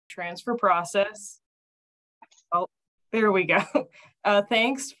transfer process. Oh, there we go.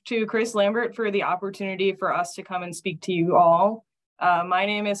 Thanks to Chris Lambert for the opportunity for us to come and speak to you all. My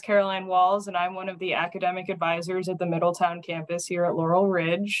name is Caroline Walls, and I'm one of the academic advisors at the Middletown campus here at Laurel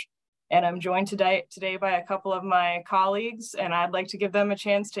Ridge. And I'm joined today by a couple of my colleagues, and I'd like to give them a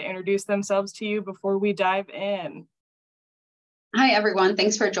chance to introduce themselves to you before we dive in. Hi, everyone.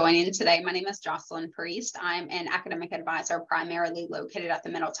 Thanks for joining today. My name is Jocelyn Priest. I'm an academic advisor primarily located at the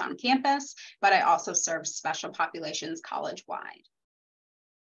Middletown campus, but I also serve special populations college-wide.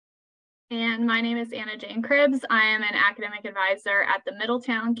 And my name is Anna Jane Cribbs. I am an academic advisor at the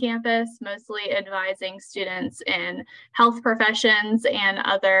Middletown campus, mostly advising students in health professions and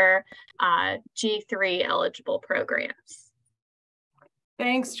other G3 eligible programs.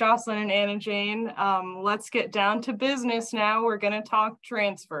 Thanks, Jocelyn and Anna Jane. Let's get down to business now. We're going to talk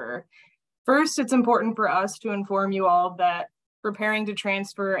transfer. First, it's important for us to inform you all that preparing to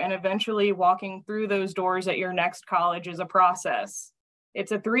transfer and eventually walking through those doors at your next college is a process.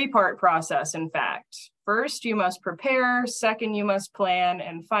 It's a three-part process, in fact. First, you must prepare. Second, you must plan.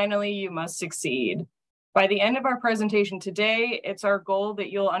 And finally, you must succeed. By the end of our presentation today, it's our goal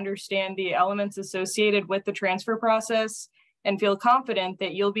that you'll understand the elements associated with the transfer process and feel confident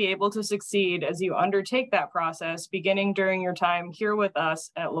that you'll be able to succeed as you undertake that process beginning during your time here with us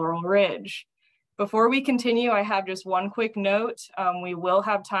at Laurel Ridge. Before we continue, I have just one quick note. We will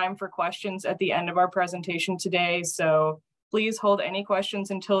have time for questions at the end of our presentation today, so please hold any questions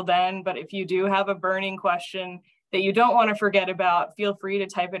until then. But if you do have a burning question that you don't want to forget about, feel free to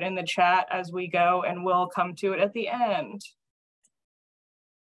type it in the chat as we go, and we'll come to it at the end.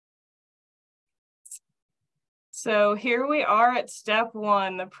 So here we are at step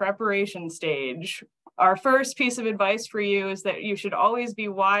one, the preparation stage. Our first piece of advice for you is that you should always be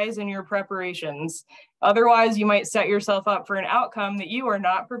wise in your preparations. Otherwise, you might set yourself up for an outcome that you are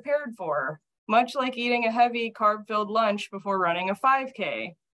not prepared for, much like eating a heavy carb-filled lunch before running a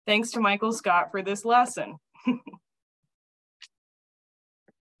 5K. Thanks to Michael Scott for this lesson.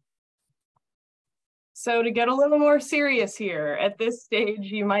 So to get a little more serious here, at this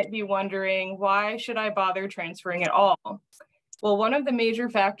stage, you might be wondering, why should I bother transferring at all? Well, one of the major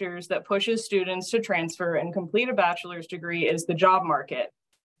factors that pushes students to transfer and complete a bachelor's degree is the job market.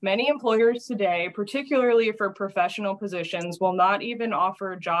 Many employers today, particularly for professional positions, will not even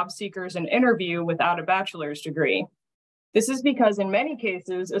offer job seekers an interview without a bachelor's degree. This is because in many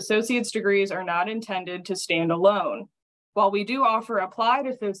cases, associate's degrees are not intended to stand alone. While we do offer applied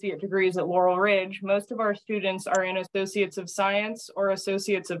associate degrees at Laurel Ridge, most of our students are in Associates of Science or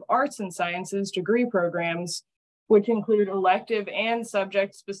Associates of Arts and Sciences degree programs, which include elective and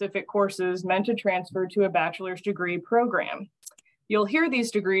subject-specific courses meant to transfer to a bachelor's degree program. You'll hear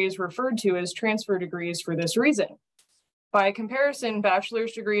these degrees referred to as transfer degrees for this reason. By comparison,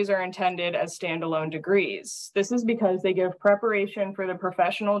 bachelor's degrees are intended as standalone degrees. This is because they give preparation for the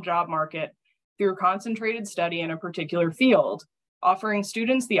professional job market through concentrated study in a particular field, offering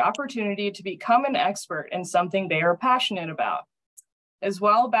students the opportunity to become an expert in something they are passionate about. As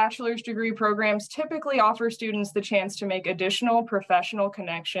well, bachelor's degree programs typically offer students the chance to make additional professional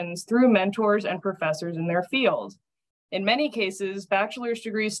connections through mentors and professors in their field. In many cases, bachelor's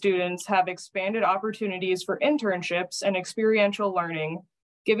degree students have expanded opportunities for internships and experiential learning,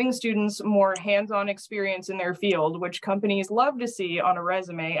 giving students more hands-on experience in their field, which companies love to see on a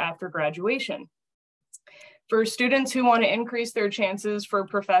resume after graduation. For students who want to increase their chances for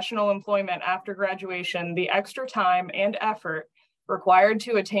professional employment after graduation, the extra time and effort required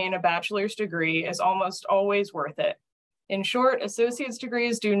to attain a bachelor's degree is almost always worth it. In short, associate's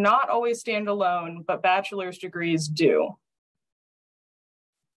degrees do not always stand alone, but bachelor's degrees do.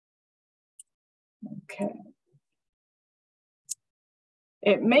 Okay.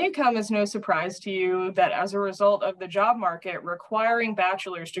 It may come as no surprise to you that as a result of the job market requiring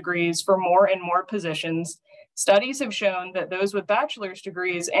bachelor's degrees for more and more positions, studies have shown that those with bachelor's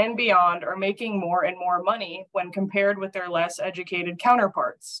degrees and beyond are making more and more money when compared with their less educated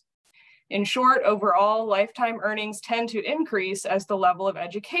counterparts. In short, overall, lifetime earnings tend to increase as the level of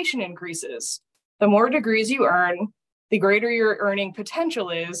education increases. The more degrees you earn, the greater your earning potential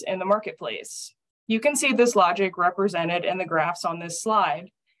is in the marketplace. You can see this logic represented in the graphs on this slide,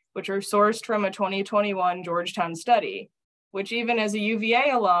 which are sourced from a 2021 Georgetown study, which even as a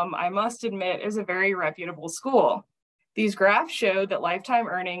UVA alum, I must admit is a very reputable school. These graphs show that lifetime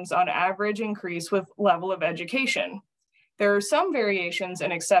earnings on average increase with level of education. There are some variations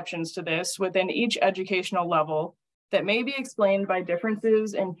and exceptions to this within each educational level that may be explained by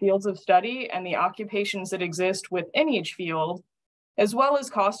differences in fields of study and the occupations that exist within each field, as well as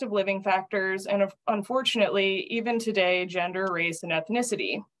cost of living factors, and unfortunately, even today, gender, race, and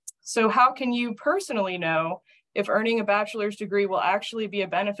ethnicity. So how can you personally know if earning a bachelor's degree will actually be a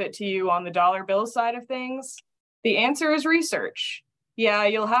benefit to you on the dollar bill side of things? The answer is research. Yeah,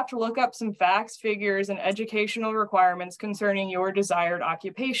 you'll have to look up some facts, figures, and educational requirements concerning your desired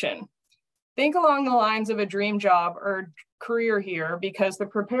occupation. Think along the lines of a dream job or career here, because the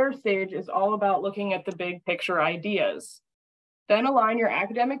prepare stage is all about looking at the big picture ideas. Then align your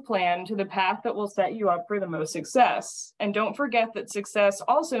academic plan to the path that will set you up for the most success. And don't forget that success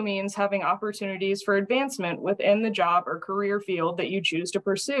also means having opportunities for advancement within the job or career field that you choose to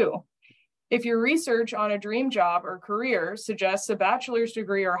pursue. If your research on a dream job or career suggests a bachelor's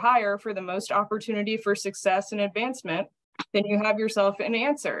degree or higher for the most opportunity for success and advancement, then you have yourself an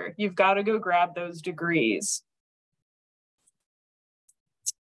answer. You've got to go grab those degrees.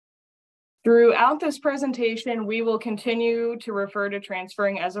 Throughout this presentation, we will continue to refer to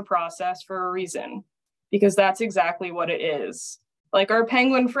transferring as a process for a reason, because that's exactly what it is. Like our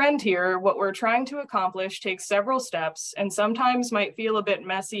penguin friend here, what we're trying to accomplish takes several steps and sometimes might feel a bit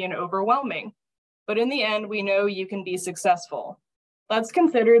messy and overwhelming, but in the end, we know you can be successful. Let's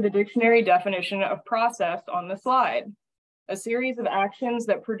consider the dictionary definition of process on the slide: a series of actions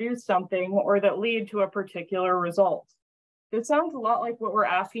that produce something or that lead to a particular result. This sounds a lot like what we're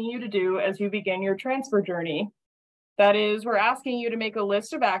asking you to do as you begin your transfer journey. That is, we're asking you to make a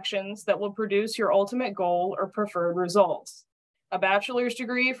list of actions that will produce your ultimate goal or preferred results. A bachelor's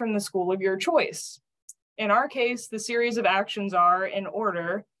degree from the school of your choice. In our case, the series of actions are, in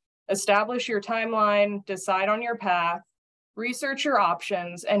order: establish your timeline, decide on your path, research your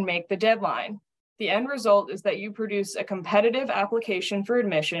options, and make the deadline. The end result is that you produce a competitive application for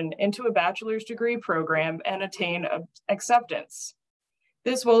admission into a bachelor's degree program and attain acceptance.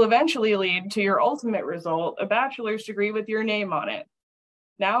 This will eventually lead to your ultimate result, a bachelor's degree with your name on it.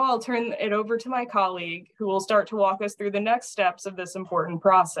 Now I'll turn it over to my colleague, who will start to walk us through the next steps of this important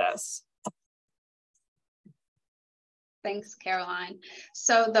process. Thanks, Caroline.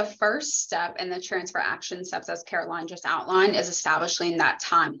 So the first step in the transfer action steps, as Caroline just outlined, is establishing that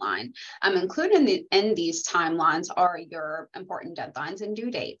timeline. Included in these timelines are your important deadlines and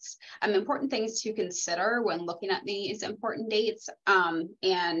due dates. Important things to consider when looking at these important dates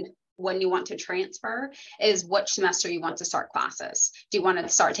and when you want to transfer is which semester you want to start classes. Do you want to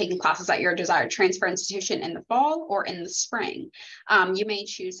start taking classes at your desired transfer institution in the fall or in the spring? You may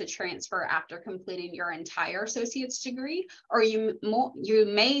choose to transfer after completing your entire associate's degree, or you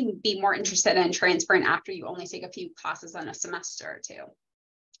may be more interested in transferring after you only take a few classes in a semester or two.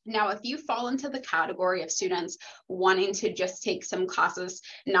 Now, if you fall into the category of students wanting to just take some classes,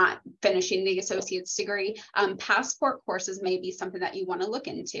 not finishing the associate's degree, passport courses may be something that you want to look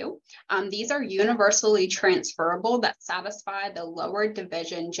into. These are universally transferable that satisfy the lower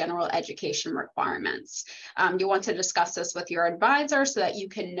division general education requirements. You want to discuss this with your advisor so that you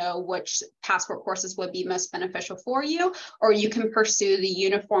can know which passport courses would be most beneficial for you, or you can pursue the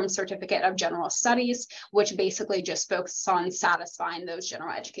Uniform Certificate of General Studies, which basically just focuses on satisfying those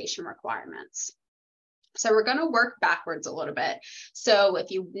general education requirements. So we're going to work backwards a little bit. So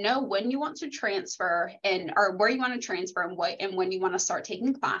if you know when you want to transfer or where you want to transfer and when you want to start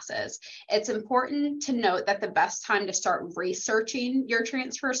taking classes, it's important to note that the best time to start researching your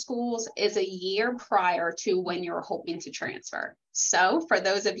transfer schools is a year prior to when you're hoping to transfer. So for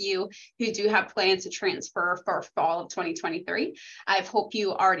those of you who do have plans to transfer for fall of 2023, I hope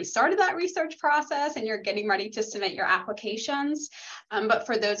you already started that research process and you're getting ready to submit your applications. But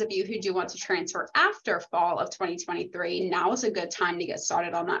for those of you who do want to transfer after fall of 2023, now is a good time to get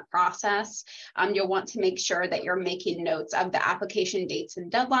started on that process. You'll want to make sure that you're making notes of the application dates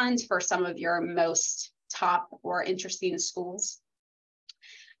and deadlines for some of your most top or interesting schools.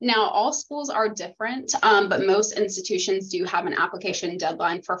 Now, all schools are different, but most institutions do have an application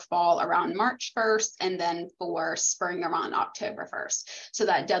deadline for fall around March 1st and then for spring around October 1st. So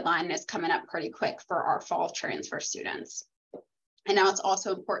that deadline is coming up pretty quick for our fall transfer students. And now it's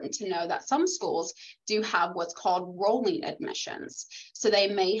also important to know that some schools do have what's called rolling admissions. So they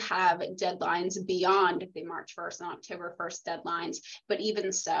may have deadlines beyond the March 1st and October 1st deadlines. But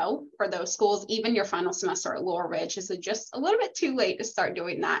even so, for those schools, even your final semester at Laurel Ridge is just a little bit too late to start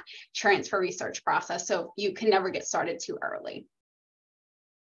doing that transfer research process. So you can never get started too early.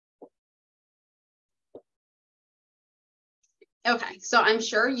 Okay, so I'm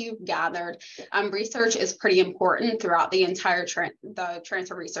sure you've gathered research is pretty important throughout the entire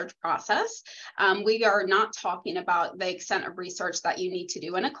transfer research process. We are not talking about the extent of research that you need to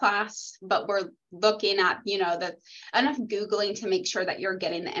do in a class, but we're looking at, enough Googling to make sure that you're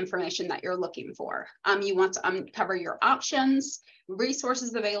getting the information that you're looking for. You want to uncover your options,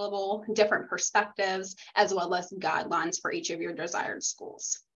 resources available, different perspectives, as well as guidelines for each of your desired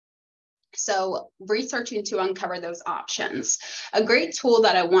schools. So researching to uncover those options. A great tool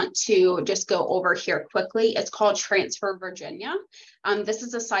that I want to just go over here quickly, it's called Transfer Virginia. This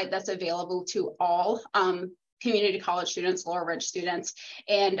is a site that's available to all community college students, Laurel Ridge students.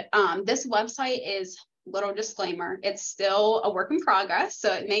 And this website is, little disclaimer, it's still a work in progress.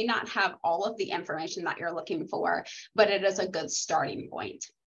 So it may not have all of the information that you're looking for, but it is a good starting point.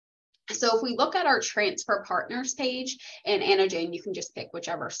 So if we look at our transfer partners page, and Anna Jane, you can just pick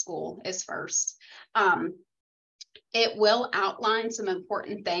whichever school is first. It will outline some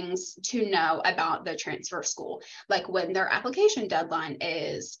important things to know about the transfer school, like when their application deadline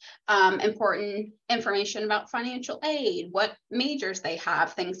is, important information about financial aid, what majors they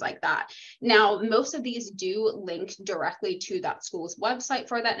have, things like that. Now, most of these do link directly to that school's website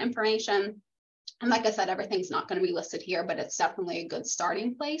for that information. And like I said, everything's not going to be listed here, but it's definitely a good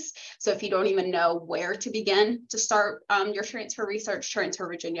starting place. So if you don't even know where to begin to start your transfer research, Transfer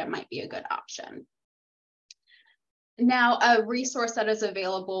Virginia might be a good option. Now, a resource that is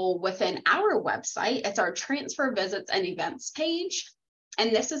available within our website, it's our transfer visits and events page.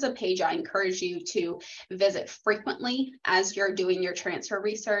 And this is a page I encourage you to visit frequently as you're doing your transfer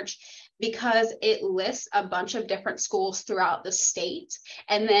research, because it lists a bunch of different schools throughout the state.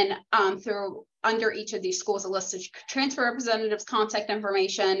 And then under each of these schools, a list of transfer representatives' contact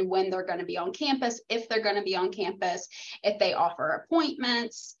information, when they're going to be on campus, if they're going to be on campus, if they offer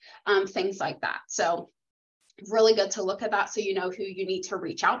appointments, things like that. So really good to look at that so you know who you need to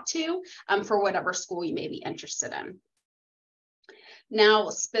reach out to for whatever school you may be interested in. Now,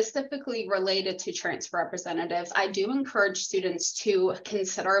 specifically related to transfer representatives, I do encourage students to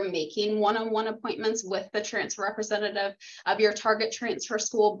consider making one-on-one appointments with the transfer representative of your target transfer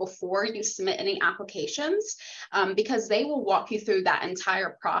school before you submit any applications, because they will walk you through that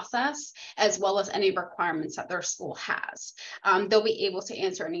entire process as well as any requirements that their school has. They'll be able to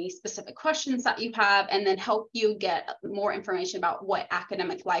answer any specific questions that you have and then help you get more information about what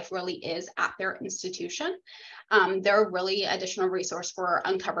academic life really is at their institution. They're really additional resource for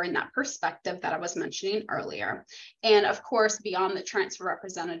uncovering that perspective that I was mentioning earlier. And of course, beyond the transfer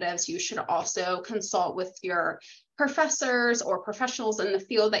representatives, you should also consult with your professors or professionals in the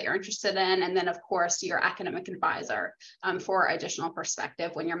field that you're interested in. And then of course, your academic advisor for additional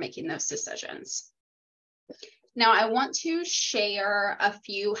perspective when you're making those decisions. Now, I want to share a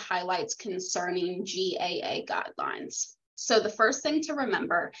few highlights concerning GAA guidelines. So the first thing to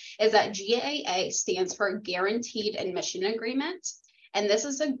remember is that GAA stands for Guaranteed Admission Agreement. And this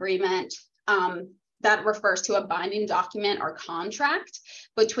is an agreement that refers to a binding document or contract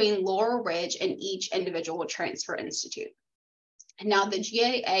between Laurel Ridge and each individual transfer institute. Now, the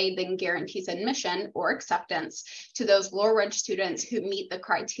GAA then guarantees admission or acceptance to those Laurel Ridge students who meet the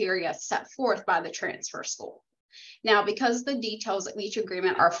criteria set forth by the transfer school. Now, because the details of each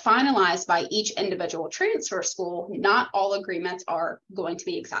agreement are finalized by each individual transfer school, not all agreements are going to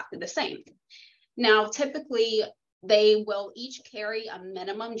be exactly the same. Now, typically, they will each carry a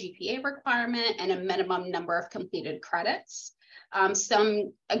minimum GPA requirement and a minimum number of completed credits.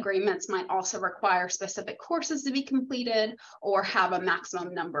 Some agreements might also require specific courses to be completed or have a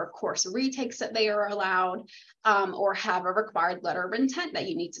maximum number of course retakes that they are allowed, or have a required letter of intent that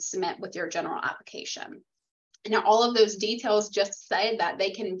you need to submit with your general application. Now, all of those details just say that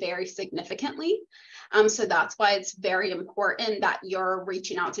they can vary significantly. So that's why it's very important that you're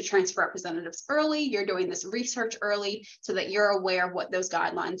reaching out to transfer representatives early, you're doing this research early so that you're aware of what those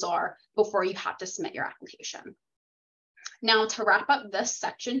guidelines are before you have to submit your application. Now, to wrap up this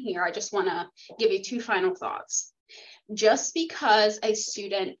section here, I just want to give you two final thoughts. Just because a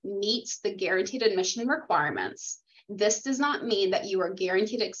student meets the guaranteed admission requirements, this does not mean that you are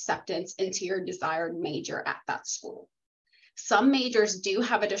guaranteed acceptance into your desired major at that school. Some majors do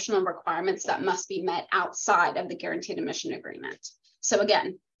have additional requirements that must be met outside of the guaranteed admission agreement. So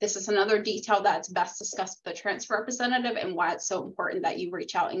again, this is another detail that's best discussed with the transfer representative and why it's so important that you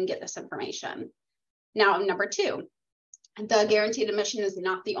reach out and get this information. Now, number two, the guaranteed admission is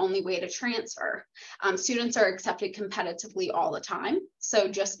not the only way to transfer. Students are accepted competitively all the time. So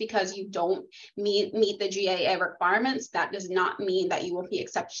just because you don't meet the GAA requirements, that does not mean that you won't be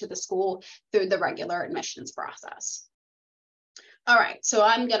accepted to the school through the regular admissions process. All right, so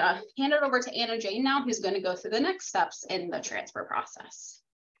I'm gonna hand it over to Anna Jane now, who's gonna go through the next steps in the transfer process.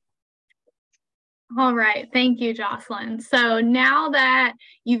 All right, thank you, Jocelyn. So now that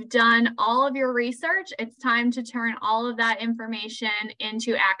you've done all of your research, it's time to turn all of that information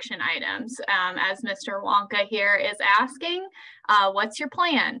into action items. As Mr. Wonka here is asking, what's your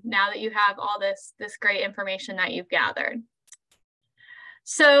plan now that you have all this great information that you've gathered?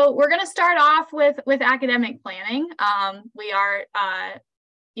 So we're going to start off with academic planning. We are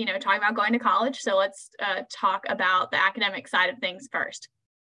talking about going to college. So let's talk about the academic side of things first.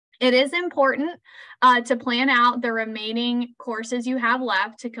 It is important to plan out the remaining courses you have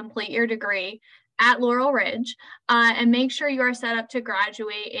left to complete your degree at Laurel Ridge, and make sure you are set up to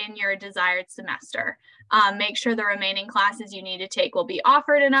graduate in your desired semester. Make sure the remaining classes you need to take will be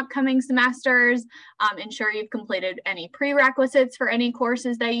offered in upcoming semesters. Ensure you've completed any prerequisites for any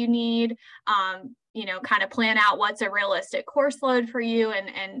courses that you need. Kind of plan out what's a realistic course load for you,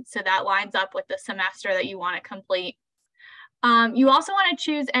 and so that lines up with the semester that you want to complete. You also want to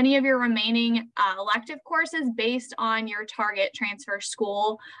choose any of your remaining elective courses based on your target transfer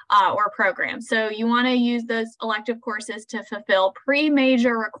school or program. So you want to use those elective courses to fulfill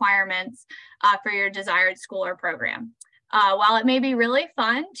pre-major requirements for your desired school or program. While it may be really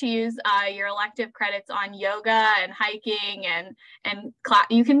fun to use your elective credits on yoga and hiking and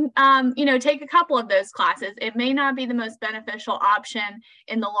you can take a couple of those classes. It may not be the most beneficial option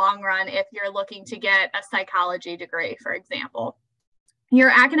in the long run if you're looking to get a psychology degree, for example. Your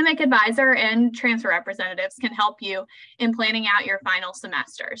academic advisor and transfer representatives can help you in planning out your final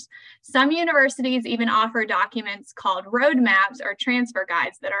semesters. Some universities even offer documents called roadmaps or transfer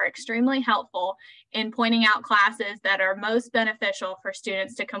guides that are extremely helpful in pointing out classes that are most beneficial for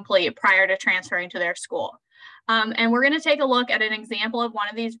students to complete prior to transferring to their school. And we're going to take a look at an example of one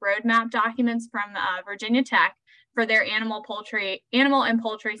of these roadmap documents from Virginia Tech for their animal and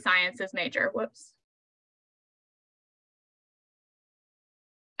poultry sciences major. Whoops.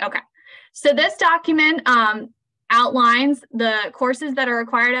 Okay, so this document outlines the courses that are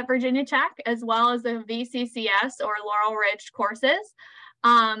required at Virginia Tech, as well as the VCCS or Laurel Ridge courses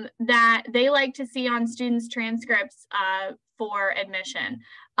that they like to see on students' transcripts for admission.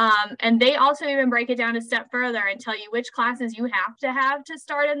 And they also even break it down a step further and tell you which classes you have to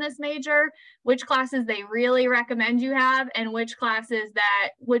start in this major, which classes they really recommend you have, and which classes that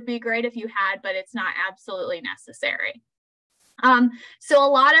would be great if you had, but it's not absolutely necessary. So a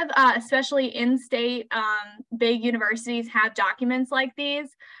lot of, especially in-state big universities have documents like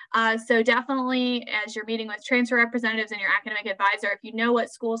these. So definitely as you're meeting with transfer representatives and your academic advisor, if you know what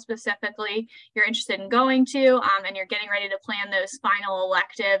school specifically you're interested in going to and you're getting ready to plan those final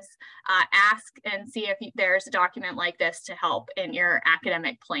electives, ask and see if there's a document like this to help in your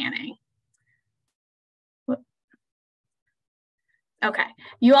academic planning. Okay,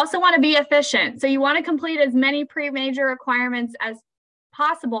 you also want to be efficient. So you want to complete as many pre-major requirements as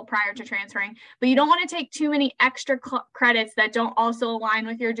possible prior to transferring, but you don't want to take too many extra credits that don't also align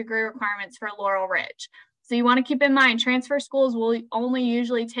with your degree requirements for Laurel Ridge. So you want to keep in mind, transfer schools will only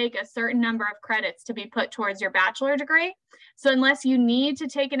usually take a certain number of credits to be put towards your bachelor degree. So unless you need to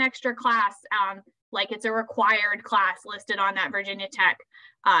take an extra class, like it's a required class listed on that Virginia Tech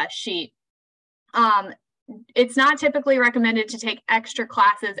sheet, it's not typically recommended to take extra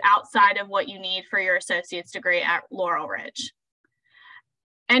classes outside of what you need for your associate's degree at Laurel Ridge.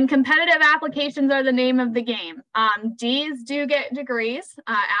 And competitive applications are the name of the game. Ds do get degrees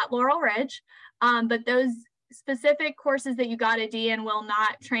at Laurel Ridge, but those specific courses that you got a D in will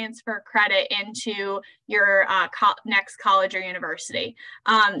not transfer credit into your next college or university.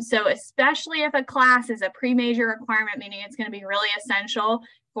 So especially if a class is a pre-major requirement, meaning it's going to be really essential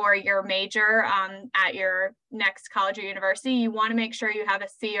for your major at your next college or university, you want to make sure you have a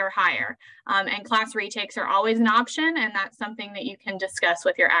C or higher. And class retakes are always an option, and that's something that you can discuss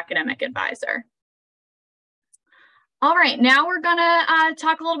with your academic advisor. All right, now we're gonna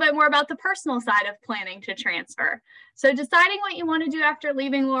talk a little bit more about the personal side of planning to transfer. So deciding what you want to do after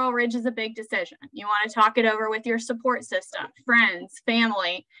leaving Laurel Ridge is a big decision. You want to talk it over with your support system, friends,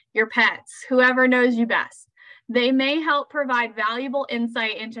 family, your pets, whoever knows you best. They may help provide valuable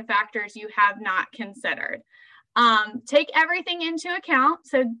insight into factors you have not considered. Take everything into account,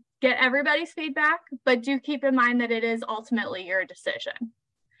 so get everybody's feedback, but do keep in mind that it is ultimately your decision.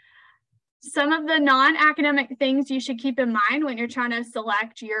 Some of the non-academic things you should keep in mind when you're trying to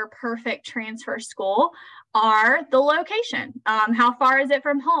select your perfect transfer school are the location. How far is it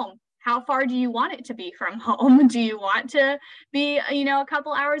from home? How far do you want it to be from home? Do you want to be, a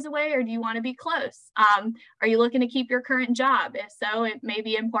couple hours away, or do you want to be close? Are you looking to keep your current job? If so, it may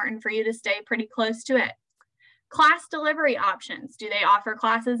be important for you to stay pretty close to it. Class delivery options. Do they offer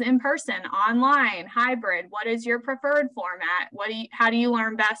classes in person, online, hybrid? What is your preferred format? How do you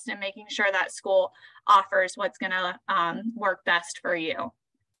learn best in making sure that school offers what's going to work best for you?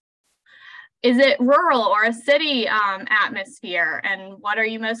 Is it rural or a city atmosphere, and what are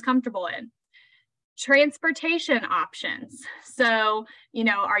you most comfortable in? Transportation options. So,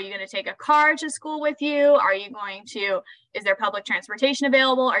 are you going to take a car to school with you? Is there public transportation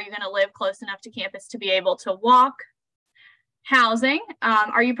available? Are you going to live close enough to campus to be able to walk? Housing.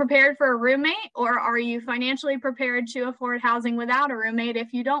 Are you prepared for a roommate, or are you financially prepared to afford housing without a roommate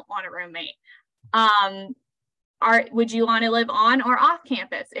if you don't want a roommate? Would you want to live on or off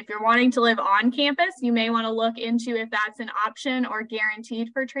campus? If you're wanting to live on campus, you may want to look into if that's an option or guaranteed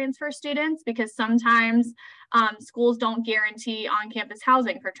for transfer students, because sometimes schools don't guarantee on-campus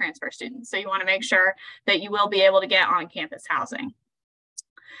housing for transfer students. So you want to make sure that you will be able to get on-campus housing.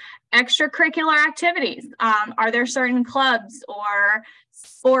 Extracurricular activities. Are there certain clubs or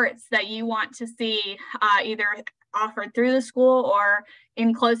sports that you want to see either offered through the school or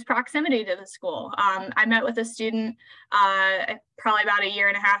in close proximity to the school? I met with a student probably about 1.5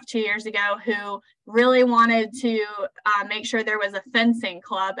 years, 2 years ago, who really wanted to make sure there was a fencing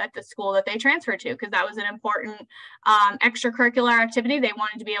club at the school that they transferred to, because that was an important extracurricular activity they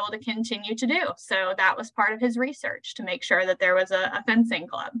wanted to be able to continue to do. So that was part of his research, to make sure that there was a fencing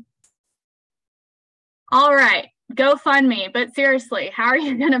club. All right, GoFundMe, but seriously, how are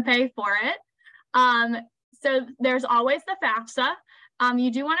you going to pay for it? So there's always the FAFSA.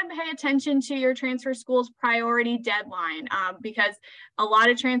 You do want to pay attention to your transfer school's priority deadline, because a lot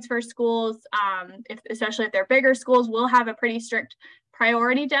of transfer schools, especially if they're bigger schools, will have a pretty strict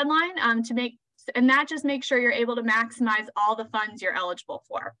priority deadline and that just makes sure you're able to maximize all the funds you're eligible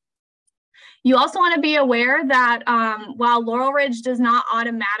for. You also want to be aware that while Laurel Ridge does not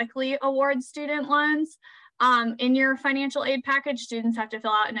automatically award student loans, in your financial aid package, students have to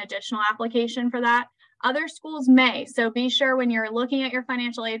fill out an additional application for that. Other schools may, so be sure when you're looking at your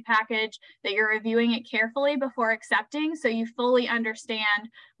financial aid package that you're reviewing it carefully before accepting, so you fully understand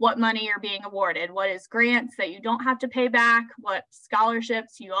what money you're being awarded, what is grants that you don't have to pay back, what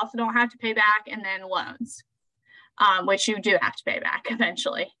scholarships you also don't have to pay back, and then loans, which you do have to pay back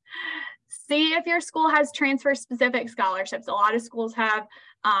eventually. See if your school has transfer-specific scholarships. A lot of schools have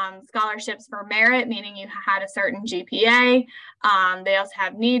scholarships for merit, meaning you had a certain GPA. They also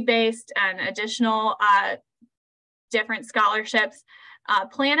have need-based and additional different scholarships.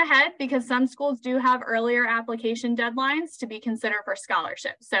 Plan ahead, because some schools do have earlier application deadlines to be considered for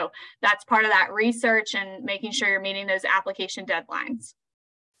scholarships. So that's part of that research and making sure you're meeting those application deadlines.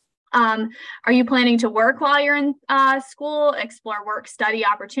 Are you planning to work while you're in school, explore work-study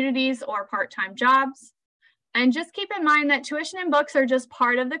opportunities or part-time jobs? And just keep in mind that tuition and books are just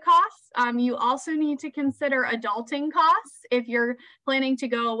part of the costs. You also need to consider adulting costs if you're planning to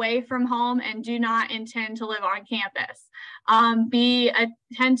go away from home and do not intend to live on campus. Be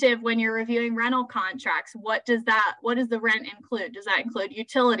attentive when you're reviewing rental contracts. What does the rent include? Does that include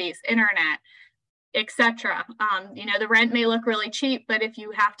utilities, internet, etc.? You know, the rent may look really cheap, but if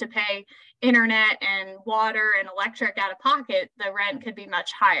you have to pay internet and water and electric out of pocket, the rent could be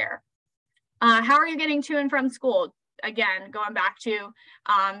much higher. How are you getting to and from school? Again, going back to,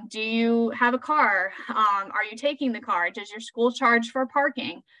 do you have a car? Are you taking the car? Does your school charge for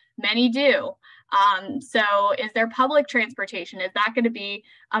parking? Many do. So is there public transportation? Is that going to be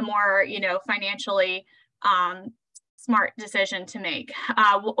a more, financially smart decision to make?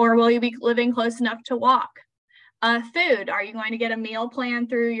 Or will you be living close enough to walk? Food, are you going to get a meal plan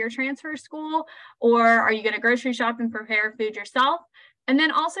through your transfer school, or are you going to grocery shop and prepare food yourself? And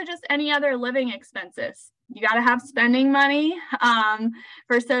then also just any other living expenses. You got to have spending money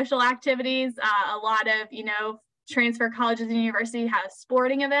for social activities. A lot of, transfer colleges and universities have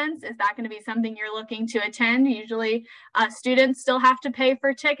sporting events. Is that going to be something you're looking to attend? Usually students still have to pay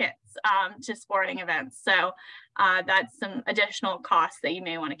for tickets to sporting events. So that's some additional costs that you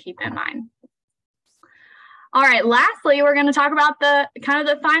may want to keep in mind. All right, lastly, we're going to talk about the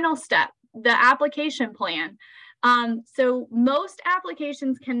final step, the application plan. So most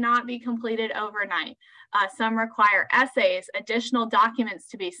applications cannot be completed overnight. Some require essays, additional documents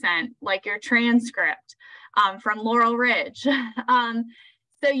to be sent, like your transcript from Laurel Ridge.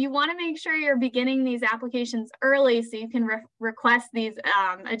 So you want to make sure you're beginning these applications early so you can request these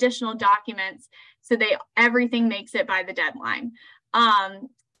additional documents so everything makes it by the deadline.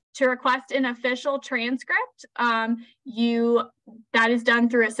 To request an official transcript, that is done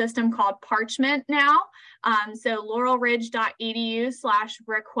through a system called Parchment now. So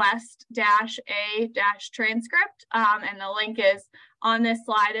laurelridge.edu/request-a-transcript, and the link is on this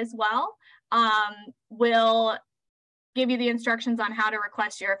slide as well, will give you the instructions on how to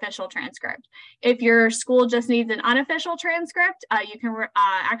request your official transcript. If your school just needs an unofficial transcript, you can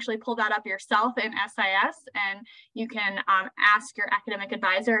actually pull that up yourself in SIS, and you can ask your academic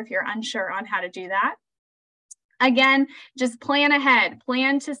advisor if you're unsure on how to do that. Again, just plan ahead.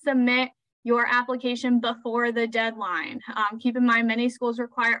 Plan to submit your application before the deadline. Keep in mind, many schools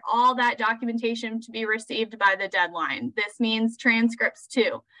require all that documentation to be received by the deadline. This means transcripts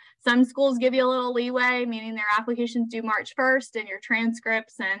too. Some schools give you a little leeway, meaning their applications due March 1st and your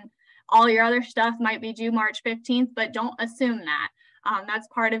transcripts and all your other stuff might be due March 15th, but don't assume that. That's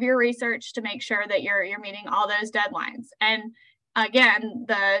part of your research to make sure that you're meeting all those deadlines. And again,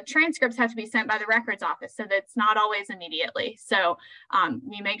 the transcripts have to be sent by the records office, so that's not always immediately. So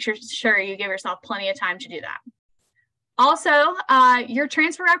you make sure you give yourself plenty of time to do that. Also, your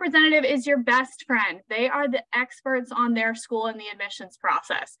transfer representative is your best friend. They are the experts on their school and the admissions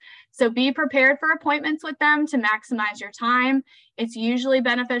process. So be prepared for appointments with them to maximize your time. It's usually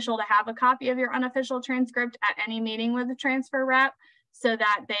beneficial to have a copy of your unofficial transcript at any meeting with the transfer rep so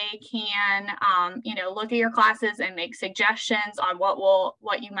that they can, look at your classes and make suggestions on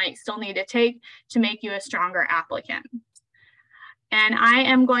what you might still need to take to make you a stronger applicant. And I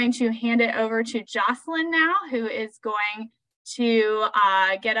am going to hand it over to Jocelyn now, who is going to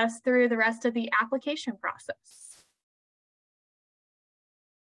get us through the rest of the application process.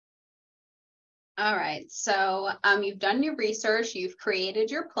 All right, so you've done your research, you've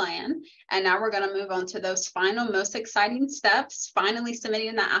created your plan, and now we're going to move on to those final, most exciting steps, finally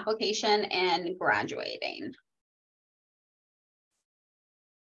submitting the application and graduating.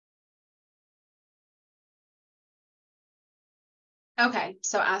 Okay,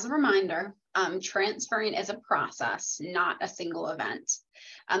 so as a reminder, transferring is a process, not a single event.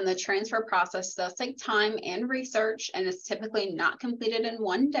 The transfer process does take time and research, and is typically not completed in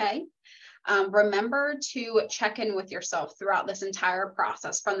one day. Remember to check in with yourself throughout this entire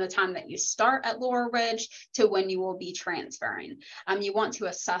process, from the time that you start at Laurel Ridge to when you will be transferring. You want to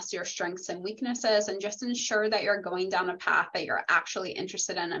assess your strengths and weaknesses and just ensure that you're going down a path that you're actually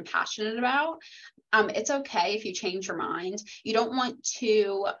interested in and passionate about. It's okay if you change your mind. You don't want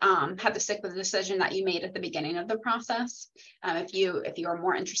to have to stick with the decision that you made at the beginning of the process. If you are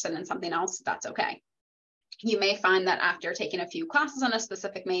more interested in something else, that's okay. You may find that after taking a few classes on a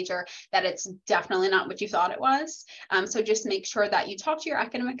specific major that it's definitely not what you thought it was. So just make sure that you talk to your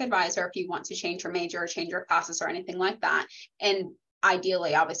academic advisor if you want to change your major or change your classes or anything like that. And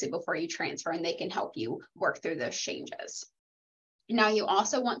ideally, obviously, before you transfer, and they can help you work through those changes. Now, you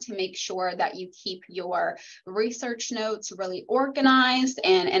also want to make sure that you keep your research notes really organized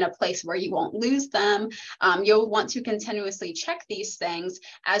and in a place where you won't lose them. You'll want to continuously check these things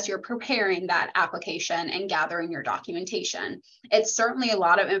as you're preparing that application and gathering your documentation. It's certainly a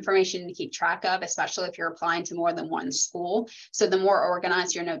lot of information to keep track of, especially if you're applying to more than one school. So the more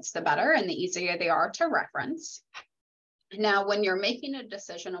organized your notes, the better, and the easier they are to reference. Now, when you're making a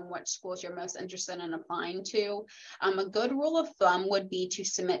decision on which schools you're most interested in applying to, a good rule of thumb would be to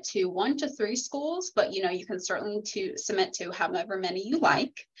submit to 1 to 3 schools, but you can certainly submit to however many you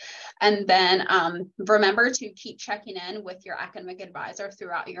like. And then remember to keep checking in with your academic advisor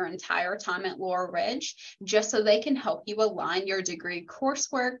throughout your entire time at Laurel Ridge, just so they can help you align your degree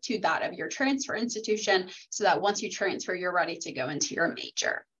coursework to that of your transfer institution, so that once you transfer, you're ready to go into your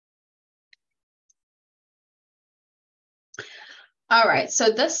major. All right, so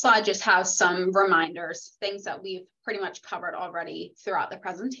this slide just has some reminders, things that we've pretty much covered already throughout the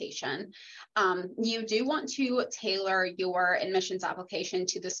presentation. You do want to tailor your admissions application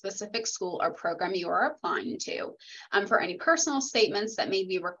to the specific school or program you are applying to. For any personal statements that may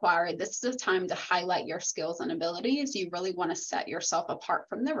be required, this is a time to highlight your skills and abilities. You really want to set yourself apart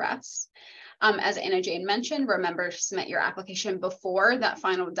from the rest. As Anna Jane mentioned, remember to submit your application before that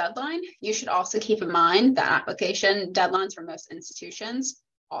final deadline. You should also keep in mind that application deadlines for most institutions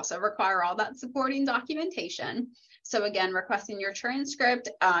also require all that supporting documentation. So again, requesting your transcript,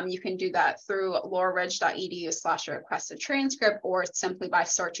 you can do that through laurelridge.edu/request-a-transcript, or simply by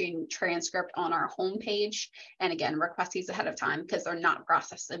searching transcript on our homepage. And again, request these ahead of time because they're not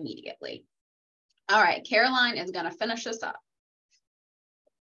processed immediately. All right, Caroline is going to finish this up.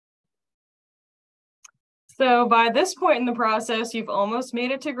 So by this point in the process, you've almost made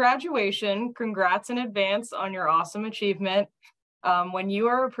it to graduation. Congrats in advance on your awesome achievement. When you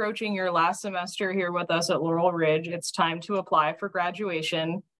are approaching your last semester here with us at Laurel Ridge, it's time to apply for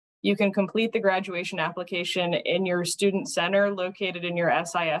graduation. You can complete the graduation application in your student center located in your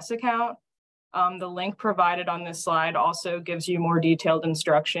SIS account. The link provided on this slide also gives you more detailed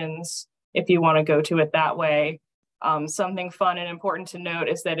instructions if you want to go to it that way. Something fun and important to note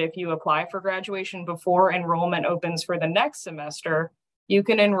is that if you apply for graduation before enrollment opens for the next semester, you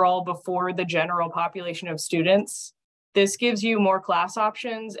can enroll before the general population of students. This gives you more class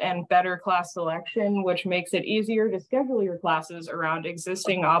options and better class selection, which makes it easier to schedule your classes around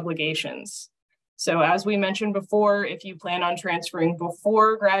existing obligations. So as we mentioned before, if you plan on transferring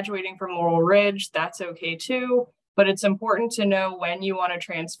before graduating from Laurel Ridge, that's okay too. But it's important to know when you want to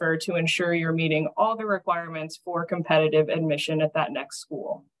transfer to ensure you're meeting all the requirements for competitive admission at that next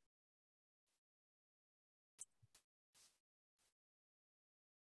school.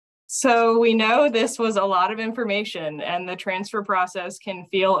 So we know this was a lot of information and the transfer process can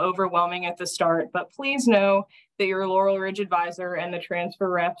feel overwhelming at the start, but please know that your Laurel Ridge advisor and the transfer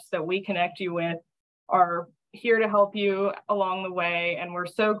reps that we connect you with are here to help you along the way. And we're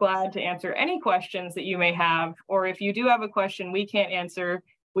so glad to answer any questions that you may have, or if you do have a question we can't answer,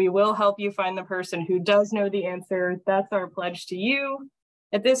 we will help you find the person who does know the answer. That's our pledge to you.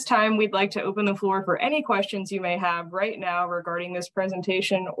 At this time, we'd like to open the floor for any questions you may have right now regarding this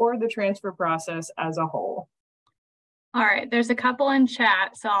presentation or the transfer process as a whole. All right, there's a couple in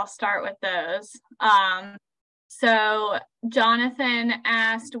chat, so I'll start with those. So Jonathan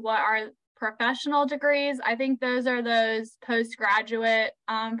asked, what are professional degrees? I think those are those postgraduate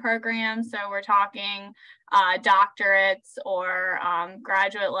programs. So we're talking doctorates or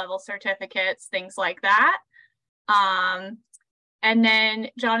graduate level certificates, things like that. And then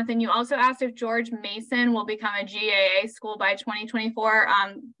Jonathan, you also asked if George Mason will become a GAA school by 2024.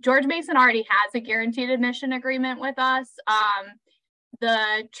 George Mason already has a guaranteed admission agreement with us.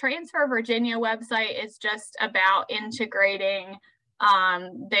 The Transfer Virginia website is just about integrating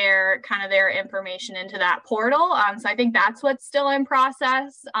their information into that portal. So I think that's what's still in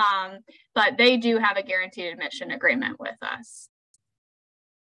process, but they do have a guaranteed admission agreement with us.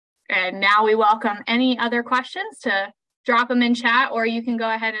 And now we welcome any other questions to drop them in chat, or you can go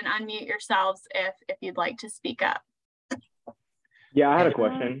ahead and unmute yourselves if you'd like to speak up. Yeah, I had a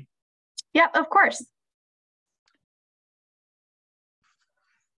question. Yeah, of course.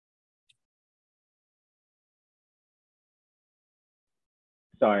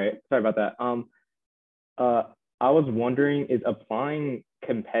 Sorry about that. I was wondering, is applying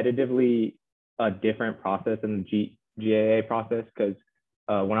competitively a different process than the GAA process? Because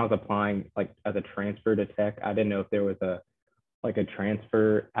when I was applying like as a transfer to tech, I didn't know if there was a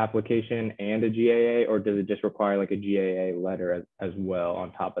transfer application and a GAA, or does it just require like a GAA letter as well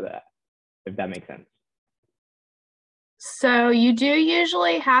on top of that, if that makes sense? So you do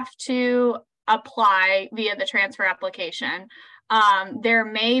usually have to apply via the transfer application. There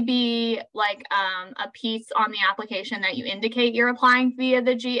may be like a piece on the application that you indicate you're applying via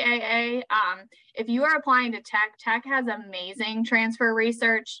the GAA. If you are applying to Tech has amazing transfer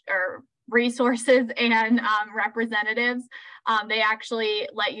research or resources and representatives. They actually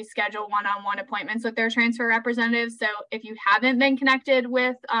let you schedule one-on-one appointments with their transfer representatives. So if you haven't been connected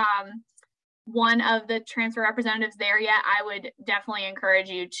with one of the transfer representatives there yet, I would definitely encourage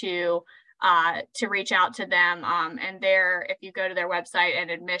you to reach out to them. And if you go to their website and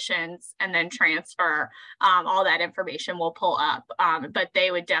admissions and then transfer, all that information will pull up. But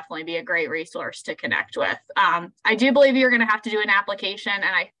they would definitely be a great resource to connect with. I do believe you're going to have to do an application, and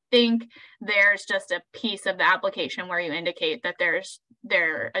I think there's just a piece of the application where you indicate that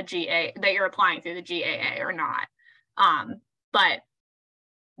that you're applying through the GAA or not. But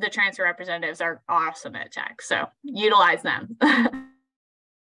the transfer representatives are awesome at Tech, so utilize them.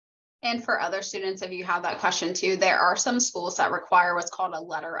 And for other students, if you have that question too, there are some schools that require what's called a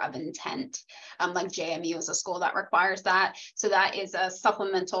letter of intent. Like JMU is a school that requires that. So that is a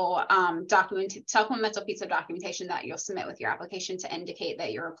supplemental piece of documentation that you'll submit with your application to indicate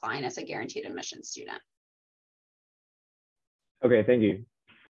that you're applying as a guaranteed admission student. Okay, thank you.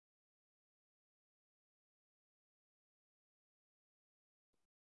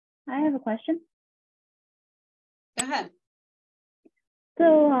 I have a question. Go ahead.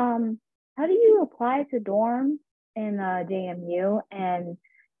 So, how do you apply to dorms in JMU, and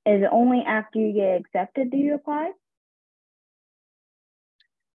is it only after you get accepted do you apply?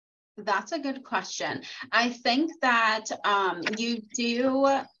 That's a good question. I think that you do.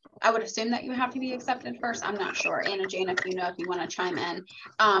 I would assume that you have to be accepted first. I'm not sure. Anna Jane, if you want to chime in.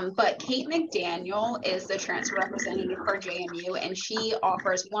 But Kate McDaniel is the transfer representative for JMU, and she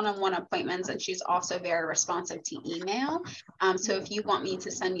offers one-on-one appointments, and she's also very responsive to email. So if you want me to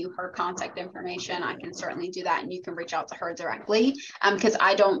send you her contact information, I can certainly do that, and you can reach out to her directly, because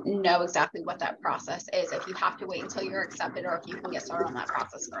I don't know exactly what that process is, if you have to wait until you're accepted or if you can get started on that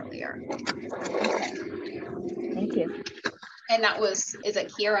process earlier. Thank you. And that was, is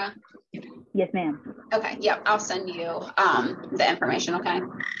it Kira? Yes, ma'am. Okay, yeah, I'll send you the information, okay?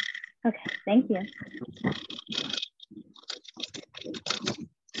 Okay, thank you.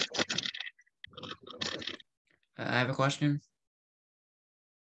 I have a question.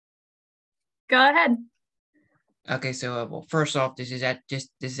 Go ahead. Okay, so well, first off, this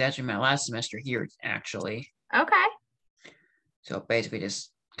is actually my last semester here, actually. Okay. So basically,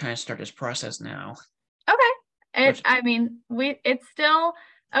 just kind of start this process now. Okay. It's still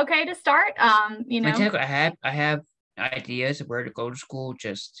okay to start. You know, I have ideas of where to go to school.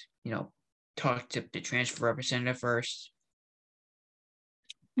 Just talk to the transfer representative first.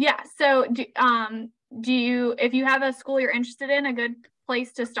 Yeah, so if you have a school you're interested in, a good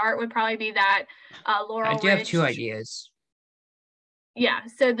place to start would probably be that Laurel I do have Ridge. 2 ideas. Yeah,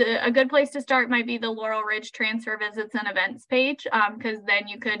 so a good place to start might be the Laurel Ridge transfer visits and events page, because then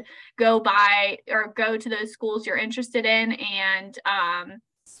you could go by or go to those schools you're interested in, and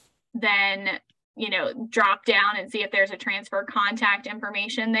then drop down and see if there's a transfer contact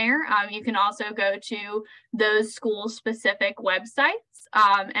information there. You can also go to those school specific websites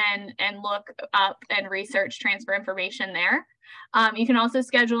and look up and research transfer information there. You can also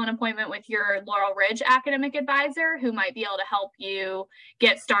schedule an appointment with your Laurel Ridge academic advisor, who might be able to help you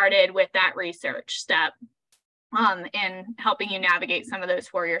get started with that research step in helping you navigate some of those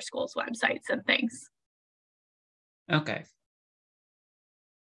for your school's websites and things. Okay.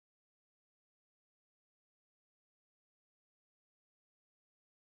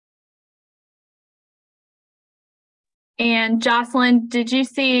 And Jocelyn, did you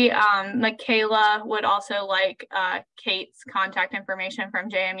see Michaela would also like Kate's contact information from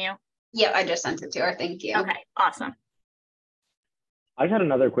JMU? Yeah, I just sent it to her. Thank you. Okay, awesome. I just had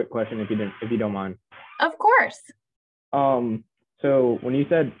another quick question, if you don't mind. Of course. So when you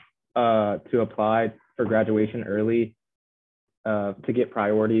said to apply for graduation early, to get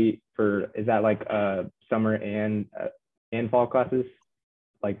priority for, is that like summer and fall classes?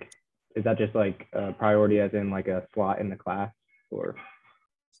 Like, is that just like a priority as in like a slot in the class, or?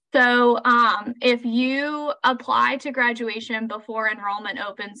 So if you apply to graduation before enrollment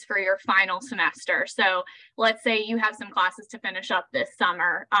opens for your final semester, so let's say you have some classes to finish up this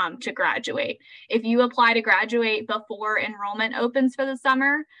summer to graduate. If you apply to graduate before enrollment opens for the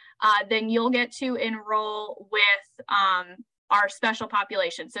summer, then you'll get to enroll with our special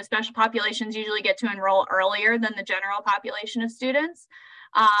population. So special populations usually get to enroll earlier than the general population of students.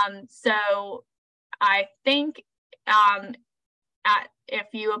 So I think if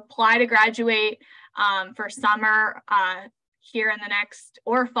you apply to graduate for summer here in the next,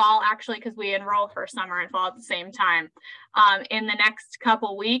 or fall actually, because we enroll for summer and fall at the same time, in the next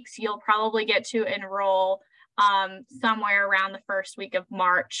couple weeks, you'll probably get to enroll somewhere around the first week of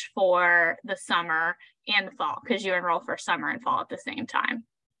March for the summer and the fall, because you enroll for summer and fall at the same time.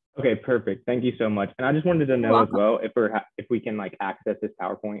 Okay, perfect. Thank you so much. And I just wanted to know as well if we can like access this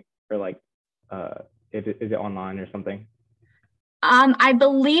PowerPoint, or like is it online or something? I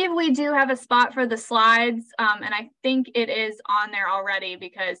believe we do have a spot for the slides, and I think it is on there already,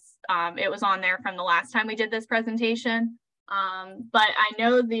 because it was on there from the last time we did this presentation. But I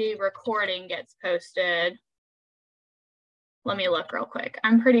know the recording gets posted. Let me look real quick.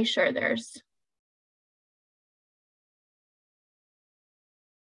 I'm pretty sure there's.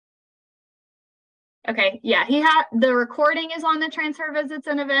 Okay, yeah, the recording is on the transfer visits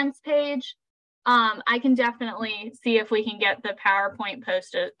and events page. I can definitely see if we can get the PowerPoint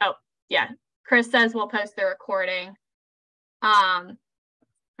posted. Oh, yeah, Chris says we'll post the recording. I'm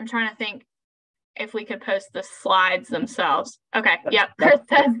trying to think if we could post the slides themselves. Okay, yep, Chris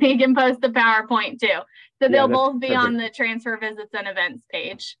says he can post the PowerPoint too. So they'll both be perfect on the transfer visits and events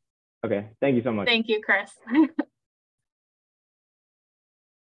page. Okay, thank you so much. Thank you, Chris.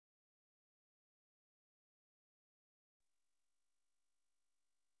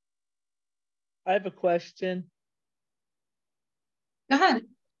 I have a question. Go ahead.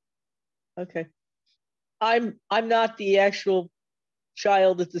 Okay. I'm not the actual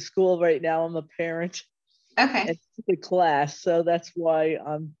child at the school right now. I'm a parent. Okay. At the class, so that's why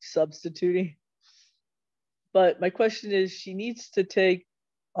I'm substituting. But my question is, she needs to take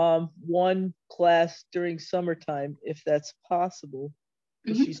one class during summertime, if that's possible.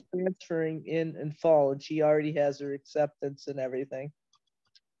 Mm-hmm. She's transferring in fall, and she already has her acceptance and everything.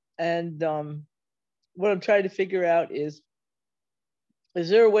 And what I'm trying to figure out is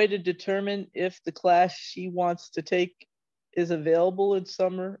there a way to determine if the class she wants to take is available in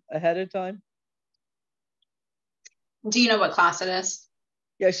summer ahead of time? Do you know what class it is?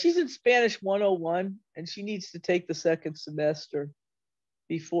 Yeah, she's in Spanish 101, and she needs to take the second semester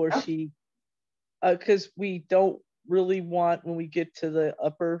before she, because we don't really want, when we get to the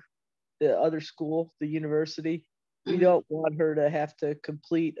other school, the university, we don't want her to have to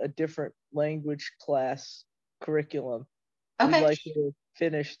complete a different language class curriculum. Okay. We'd like her to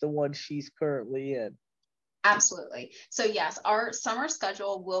finish the one she's currently in. Absolutely. So yes, our summer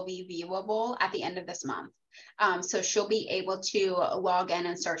schedule will be viewable at the end of this month. So she'll be able to log in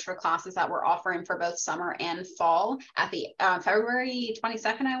and search for classes that we're offering for both summer and fall at the February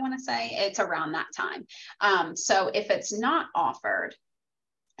 22nd, I want to say. It's around that time. So if it's not offered,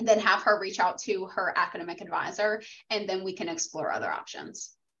 then have her reach out to her academic advisor, and then we can explore other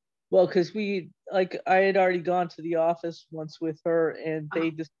options. Well, because I had already gone to the office once with her, and they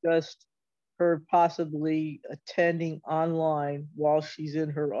discussed her possibly attending online while she's in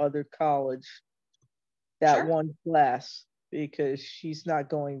her other college, that Sure. one class, because she's not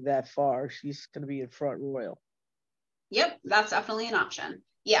going that far. She's going to be in Front Royal. Yep, that's definitely an option.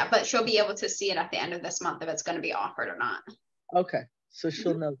 Yeah, but she'll be able to see it at the end of this month if it's going to be offered or not. Okay, so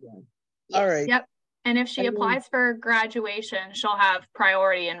she'll know then. Yes. All right. Yep. And if she And then- applies for graduation, she'll have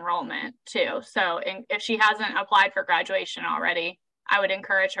priority enrollment too. So if she hasn't applied for graduation already, I would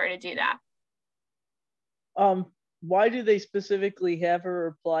encourage her to do that. Why do they specifically have her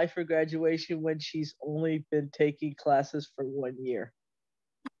apply for graduation when she's only been taking classes for 1 year?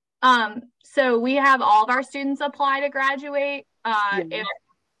 So we have all of our students apply to graduate. Yeah.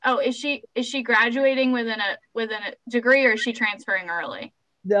 Is she graduating with a degree, or is she transferring early?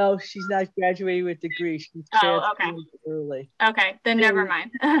 No, she's not graduating with degree. She's transferring early. Okay, then never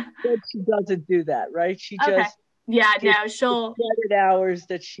mind. But she doesn't do that, right? She Okay. just Yeah, no, gets she'll the credit hours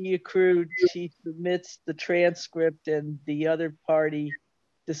that she accrued. She submits the transcript, and the other party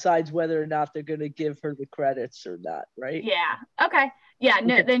decides whether or not they're going to give her the credits or not, right? Yeah. Okay. Yeah.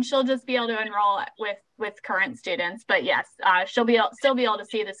 No, Okay. then she'll just be able to enroll with current students. But yes, she'll still be able to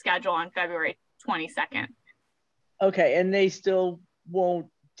see the schedule on February 22nd. Okay, and they still won't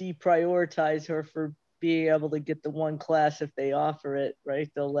deprioritize her for being able to get the one class if they offer it, right?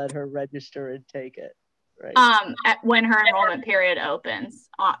 They'll let her register and take it, right? When her enrollment period opens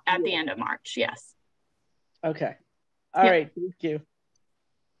at the end of March. Yes. Okay. All Yep. right. Thank you.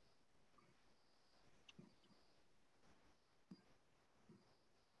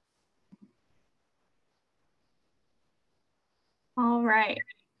 All right.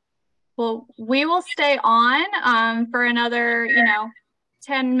 Well, we will stay on for another,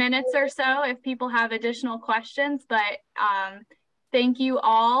 10 minutes or so if people have additional questions, but thank you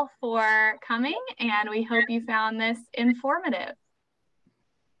all for coming, and we hope you found this informative.